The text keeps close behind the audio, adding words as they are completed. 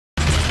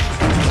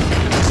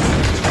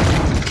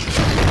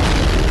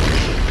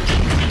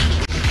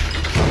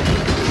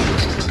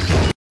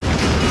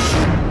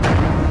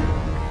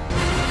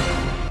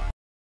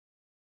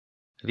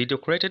The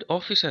decorated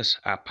officers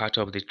are part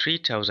of the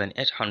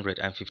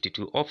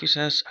 3,852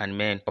 officers and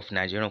men of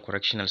Nigerian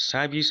Correctional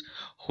Service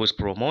whose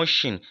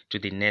promotion to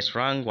the next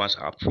rank was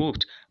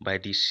approved by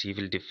the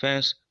Civil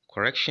Defense,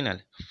 Correctional,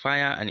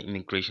 Fire and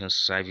Immigration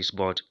Service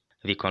Board.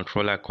 The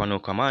controller Kano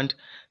Command,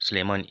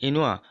 Suleiman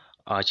Inuwa,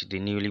 urged the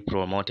newly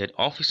promoted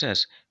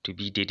officers to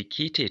be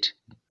dedicated,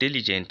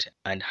 diligent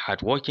and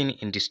hardworking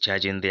in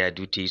discharging their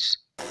duties.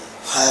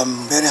 I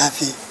am very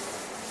happy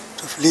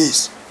to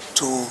please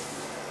to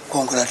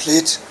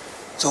congratulate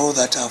those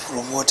that are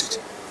promoted,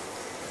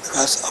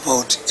 because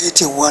about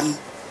 81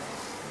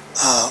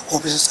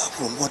 officers are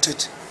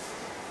promoted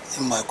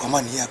in my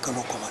command here,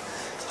 Kano Command.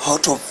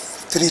 Out of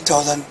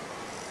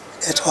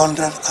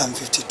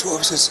 3,852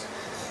 officers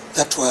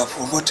that were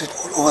promoted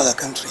all over the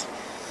country,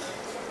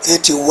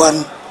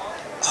 81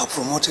 are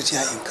promoted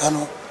here in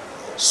Kano.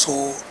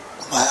 So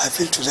my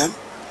appeal to them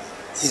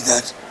is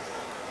that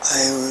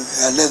I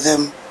let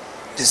them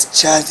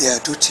discharge their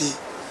duty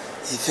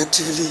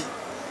effectively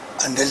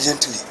and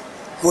diligently,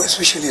 more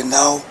especially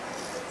now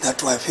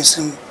that we are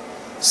facing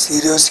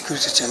serious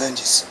security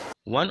challenges.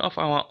 One of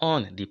our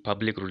own, the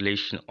Public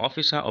Relations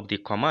Officer of the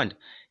Command,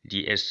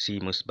 DSC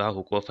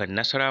Musbahu Kofar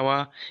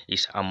Nasarawa,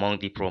 is among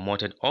the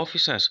promoted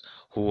officers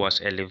who was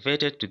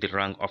elevated to the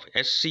rank of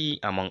SC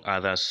among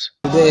others.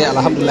 Today,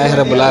 Alhamdulillah,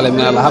 Rabbil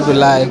Alamin,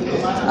 Alhamdulillah,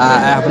 I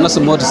have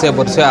nothing more to say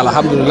but to say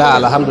Alhamdulillah,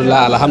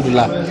 Alhamdulillah,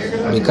 Alhamdulillah,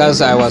 because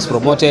I was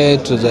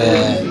promoted to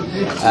the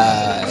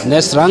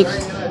next rank,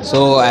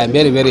 so I am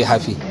very, very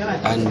happy.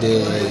 And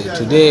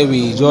today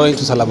we join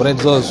to celebrate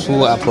those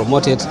who are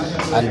promoted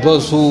and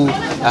those who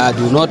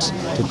do not,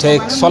 to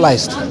take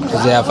solace to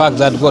the fact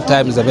that God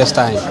time is the best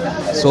time.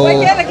 So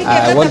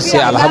I want to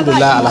say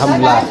Alhamdulillah,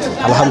 Alhamdulillah,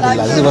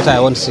 Alhamdulillah. This is what I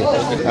want to say.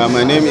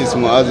 My name is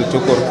Muazu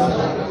Tukur,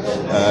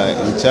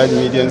 in charge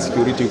Media and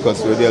Security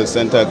Custodial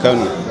Center,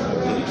 Kano.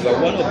 You are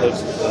one of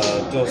those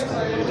just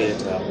concluded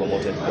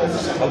promoted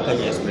officers. How can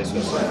you express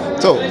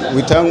yourself? So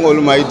we thank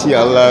Almighty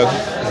Allah.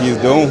 He is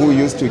the one who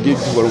used to give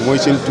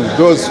promotion to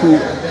those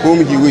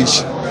whom He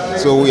wish.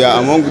 So we are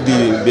among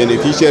the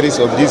beneficiaries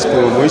of this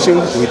promotion.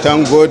 We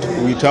thank God.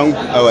 We thank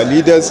our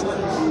leaders.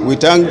 We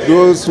thank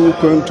those who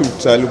came to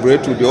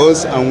celebrate with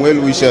us and well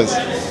wishers.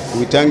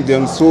 We thank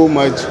them so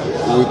much.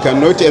 We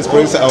cannot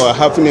express our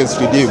happiness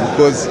today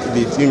because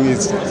the thing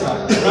is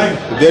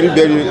very,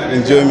 very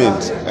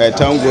enjoyment. I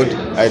thank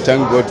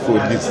God for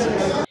this.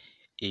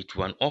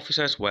 81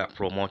 officers were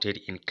promoted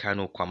in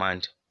Kano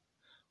Command.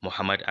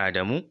 Muhammad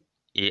Adamu,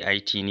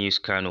 AIT News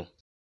Kano.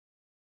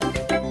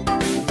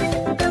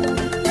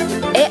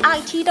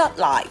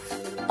 AIT.live.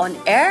 On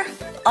air,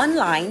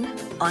 online,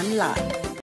 online.